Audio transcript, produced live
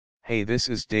Hey, this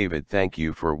is David. Thank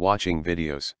you for watching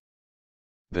videos.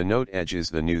 The Note Edge is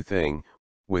the new thing,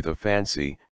 with a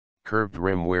fancy, curved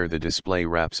rim where the display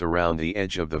wraps around the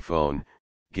edge of the phone,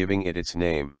 giving it its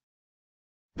name.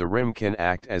 The rim can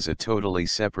act as a totally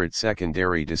separate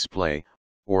secondary display,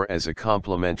 or as a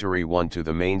complementary one to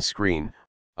the main screen,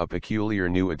 a peculiar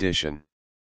new addition.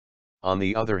 On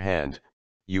the other hand,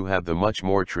 you have the much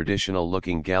more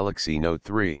traditional-looking Galaxy Note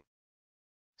 3.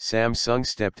 Samsung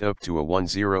stepped up to a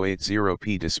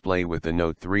 1080p display with the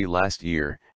Note 3 last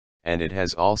year, and it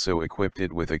has also equipped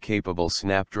it with a capable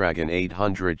Snapdragon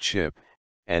 800 chip,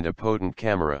 and a potent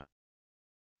camera.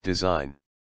 Design.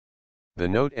 The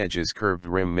Note Edge's curved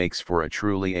rim makes for a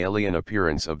truly alien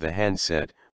appearance of the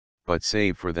handset, but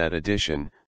save for that addition,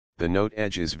 the Note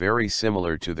Edge is very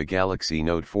similar to the Galaxy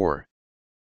Note 4.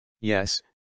 Yes,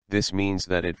 this means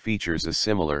that it features a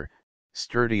similar,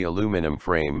 sturdy aluminum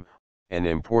frame, an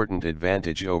important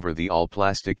advantage over the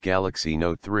all-plastic Galaxy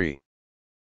Note 3.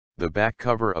 The back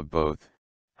cover of both,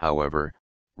 however,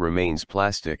 remains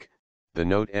plastic. The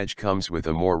Note Edge comes with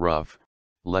a more rough,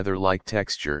 leather-like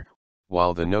texture,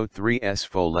 while the Note 3's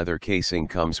faux-leather casing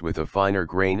comes with a finer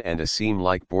grain and a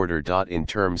seam-like border. In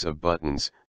terms of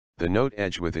buttons, the Note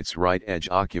Edge, with its right edge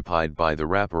occupied by the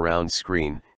wraparound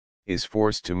screen, is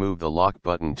forced to move the lock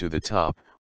button to the top,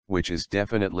 which is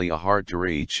definitely a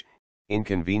hard-to-reach,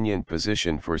 inconvenient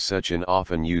position for such an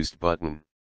often used button.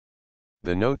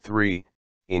 The Note 3,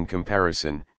 in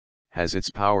comparison, has its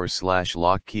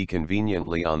power/lock key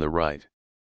conveniently on the right.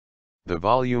 The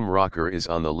volume rocker is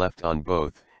on the left on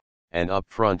both, and up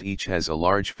front each has a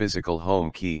large physical home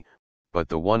key, but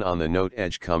the one on the Note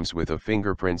Edge comes with a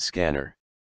fingerprint scanner.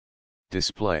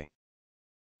 Display.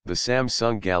 The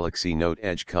Samsung Galaxy Note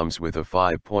Edge comes with a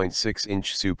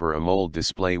 5.6-inch Super AMOLED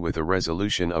display with a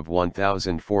resolution of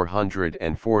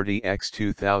 1440 x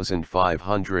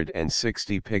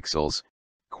 2560 pixels,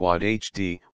 Quad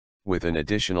HD, with an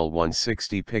additional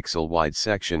 160 pixel wide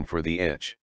section for the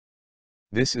Edge.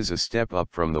 This is a step up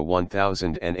from the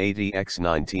 1080 x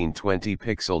 1920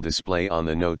 pixel display on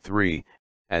the Note 3,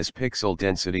 as pixel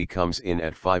density comes in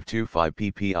at 525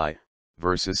 ppi,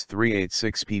 versus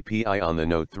 386 ppi on the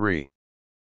Note 3.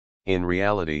 In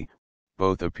reality,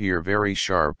 both appear very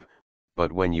sharp,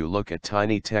 but when you look at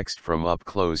tiny text from up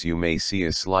close you may see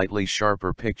a slightly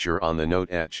sharper picture on the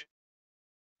Note Edge.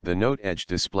 The Note Edge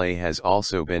display has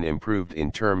also been improved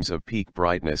in terms of peak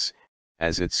brightness,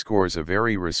 as it scores a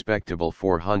very respectable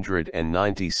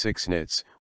 496 nits,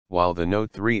 while the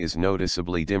Note 3 is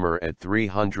noticeably dimmer at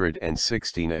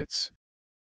 360 nits.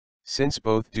 Since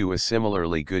both do a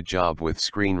similarly good job with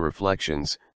screen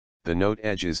reflections, the Note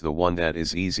Edge is the one that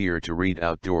is easier to read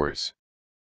outdoors.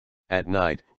 At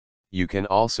night, you can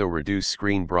also reduce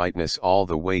screen brightness all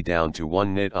the way down to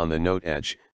 1 nit on the Note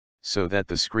Edge, so that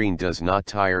the screen does not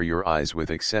tire your eyes with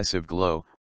excessive glow,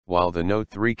 while the Note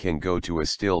 3 can go to a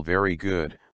still very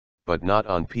good, but not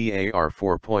on PAR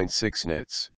 4.6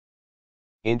 nits.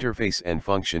 Interface and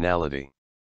functionality.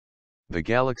 The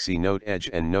Galaxy Note Edge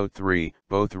and Note 3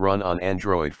 both run on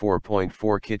Android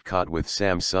 4.4 KitKat with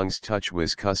Samsung's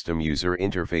TouchWiz custom user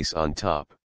interface on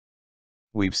top.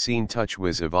 We've seen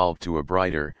TouchWiz evolve to a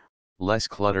brighter, less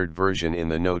cluttered version in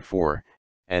the Note 4,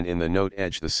 and in the Note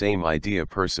Edge the same idea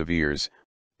perseveres,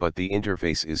 but the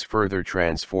interface is further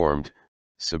transformed,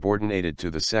 subordinated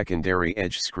to the secondary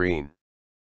Edge screen.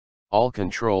 All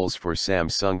controls for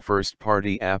Samsung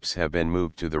first-party apps have been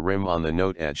moved to the rim on the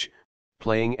Note Edge.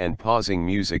 Playing and pausing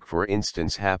music for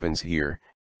instance happens here,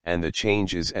 and the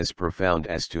change is as profound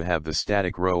as to have the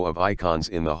static row of icons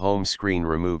in the home screen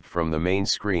removed from the main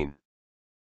screen.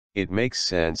 It makes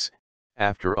sense,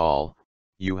 after all,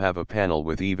 you have a panel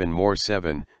with even more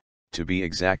 7, to be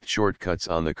exact, shortcuts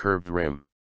on the curved rim.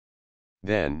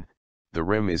 Then, the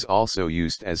rim is also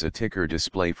used as a ticker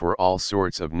display for all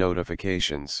sorts of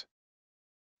notifications.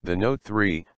 The Note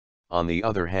 3, on the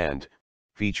other hand,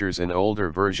 features an older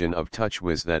version of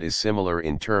TouchWiz that is similar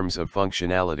in terms of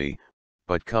functionality,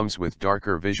 but comes with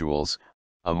darker visuals,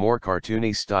 a more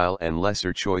cartoony style and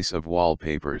lesser choice of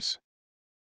wallpapers.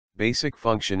 Basic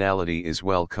functionality is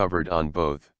well covered on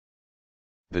both.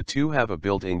 The two have a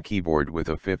built-in keyboard with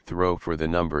a fifth row for the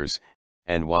numbers,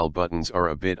 and while buttons are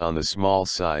a bit on the small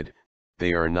side,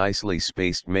 they are nicely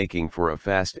spaced, making for a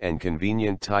fast and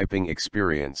convenient typing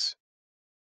experience.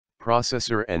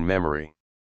 Processor and memory.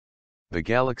 The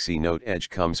Galaxy Note Edge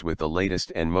comes with the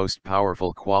latest and most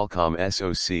powerful Qualcomm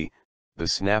SoC, the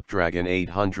Snapdragon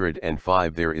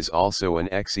 805. There is also an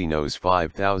Exynos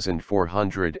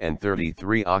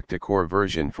 5433 octa-core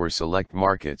version for select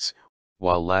markets,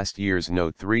 while last year's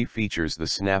Note 3 features the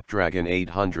Snapdragon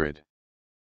 800.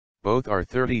 Both are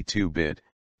 32-bit,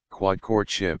 quad-core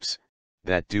chips,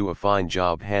 that do a fine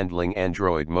job handling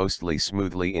Android mostly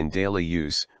smoothly in daily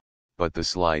use, but the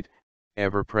slight,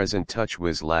 ever-present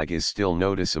touch-whiz lag is still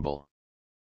noticeable.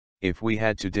 If we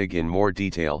had to dig in more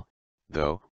detail,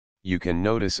 though, you can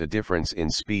notice a difference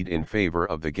in speed in favor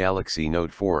of the Galaxy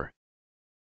Note 4.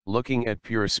 Looking at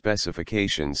pure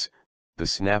specifications, the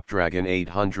Snapdragon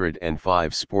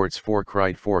 805 sports 4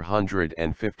 Crite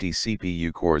 450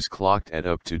 CPU cores clocked at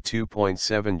up to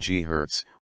 2.7 GHz,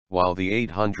 while the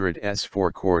 800's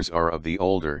 4 cores are of the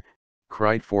older,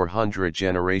 Crite 400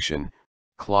 generation,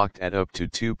 clocked at up to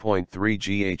 2.3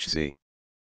 GHz.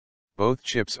 Both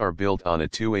chips are built on a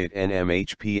 28nm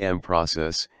HPM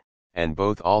process, and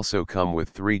both also come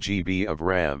with 3 GB of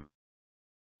RAM.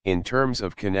 In terms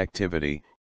of connectivity,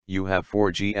 you have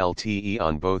 4G LTE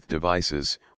on both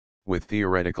devices, with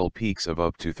theoretical peaks of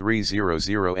up to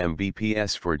 300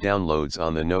 Mbps for downloads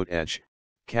on the Note Edge,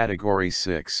 Category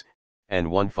 6, and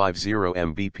 150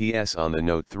 Mbps on the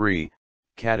Note 3,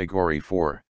 Category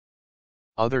 4.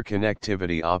 Other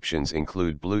connectivity options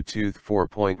include Bluetooth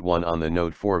 4.1 on the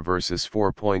Note 4 versus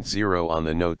 4.0 on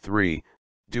the Note 3,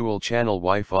 dual-channel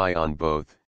Wi-Fi on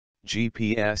both,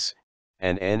 GPS,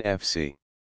 and NFC.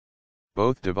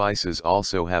 Both devices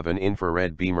also have an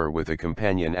infrared beamer with a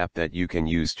companion app that you can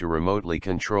use to remotely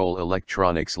control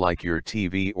electronics like your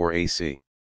TV or AC.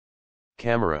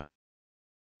 Camera.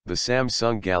 The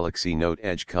Samsung Galaxy Note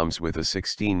Edge comes with a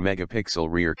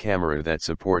 16-megapixel rear camera that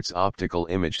supports optical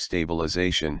image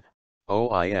stabilization,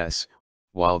 OIS,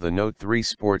 while the Note 3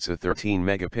 sports a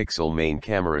 13-megapixel main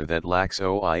camera that lacks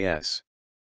OIS.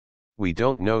 We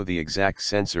don't know the exact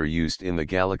sensor used in the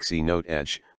Galaxy Note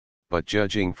Edge, but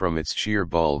judging from its sheer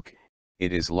bulk,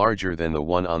 it is larger than the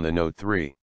one on the Note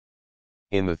 3.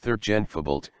 In the third-gen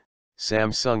phobolt,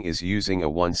 Samsung is using a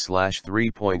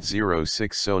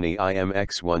 1/3.06 Sony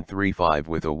IMX135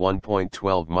 with a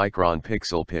 1.12 micron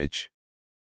pixel pitch.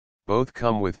 Both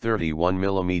come with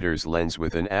 31mm lens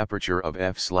with an aperture of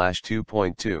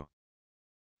f/2.2.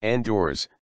 Indoors,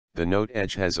 the Note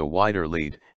Edge has a wider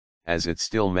lead, as it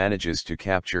still manages to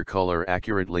capture color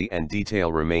accurately and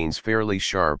detail remains fairly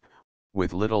sharp,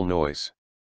 with little noise.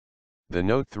 The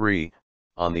Note 3,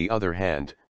 on the other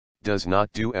hand, does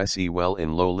not do SE well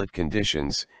in low-lit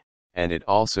conditions, and it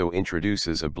also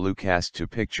introduces a blue cast to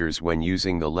pictures when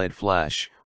using the LED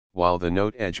flash, while the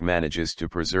Note Edge manages to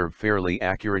preserve fairly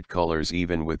accurate colors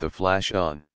even with the flash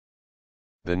on.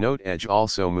 The Note Edge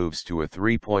also moves to a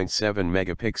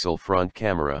 3.7-megapixel front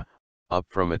camera, up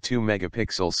from a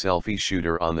 2-megapixel selfie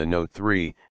shooter on the Note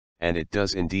 3, and it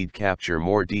does indeed capture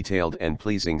more detailed and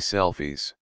pleasing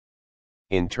selfies.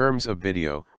 In terms of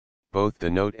video, both the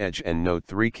Note Edge and Note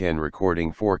 3 can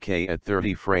recording 4K at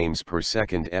 30 frames per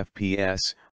second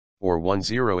FPS, or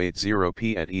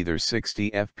 1080p at either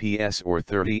 60 FPS or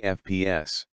 30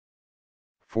 FPS.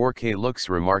 4K looks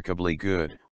remarkably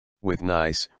good, with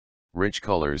nice, rich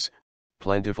colors,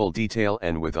 plentiful detail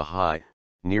and with a high,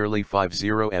 nearly 50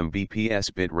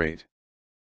 Mbps bitrate.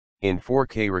 In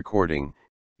 4K recording,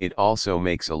 it also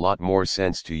makes a lot more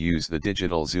sense to use the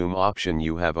digital zoom option.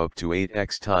 You have up to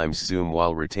 8x times zoom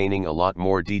while retaining a lot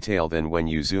more detail than when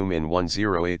you zoom in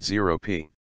 1080p.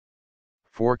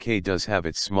 4K does have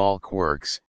its small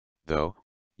quirks, though.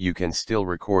 You can still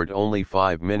record only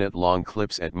 5-minute long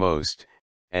clips at most,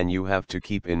 and you have to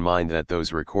keep in mind that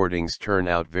those recordings turn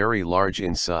out very large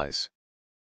in size.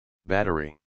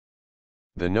 Battery.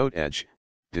 The Note Edge,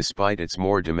 despite its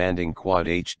more demanding Quad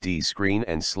HD screen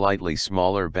and slightly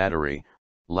smaller battery,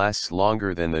 lasts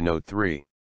longer than the Note 3.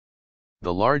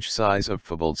 The large size of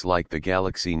phobolts like the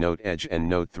Galaxy Note Edge and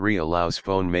Note 3 allows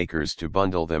phone makers to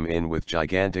bundle them in with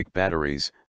gigantic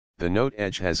batteries. The Note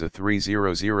Edge has a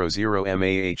 3000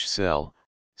 mAh cell,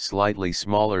 slightly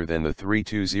smaller than the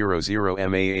 3200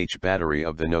 mAh battery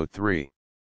of the Note 3.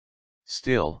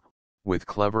 Still, with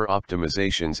clever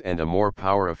optimizations and a more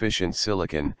power-efficient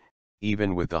silicon,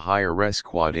 even with the higher-res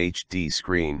Quad HD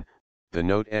screen, the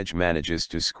Note Edge manages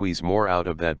to squeeze more out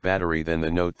of that battery than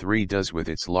the Note 3 does with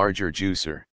its larger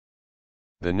juicer.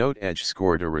 The Note Edge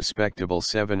scored a respectable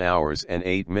 7 hours and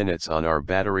 8 minutes on our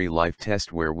battery life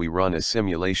test, where we run a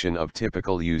simulation of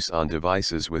typical use on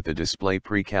devices with the display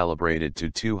pre-calibrated to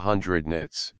 200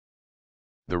 nits.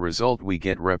 The result we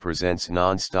get represents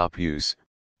non-stop use,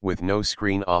 with no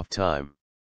screen off time.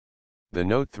 The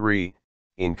Note 3,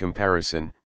 in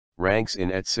comparison, ranks in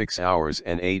at 6 hours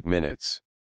and 8 minutes.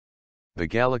 The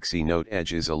Galaxy Note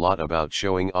Edge is a lot about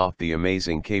showing off the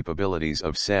amazing capabilities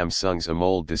of Samsung's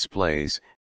AMOLED displays,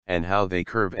 and how they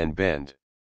curve and bend.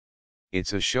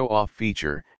 It's a show-off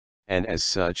feature, and as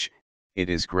such, it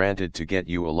is granted to get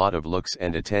you a lot of looks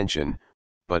and attention,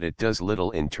 but it does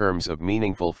little in terms of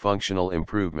meaningful functional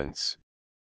improvements.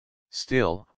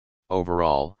 Still,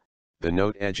 overall, the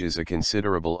Note Edge is a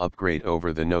considerable upgrade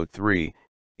over the Note 3.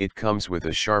 It comes with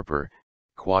a sharper,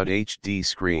 Quad HD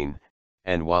screen,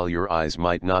 and while your eyes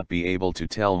might not be able to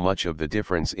tell much of the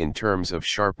difference in terms of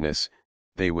sharpness,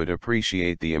 they would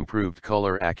appreciate the improved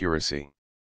color accuracy.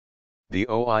 The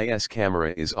OIS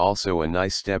camera is also a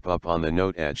nice step up on the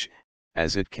Note Edge,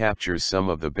 as it captures some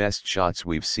of the best shots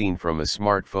we've seen from a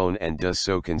smartphone and does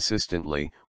so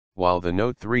consistently, while the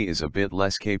Note 3 is a bit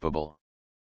less capable.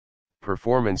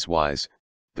 Performance-wise,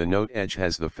 the Note Edge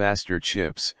has the faster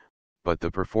chips, but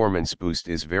the performance boost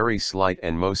is very slight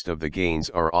and most of the gains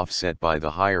are offset by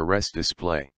the higher res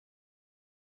display.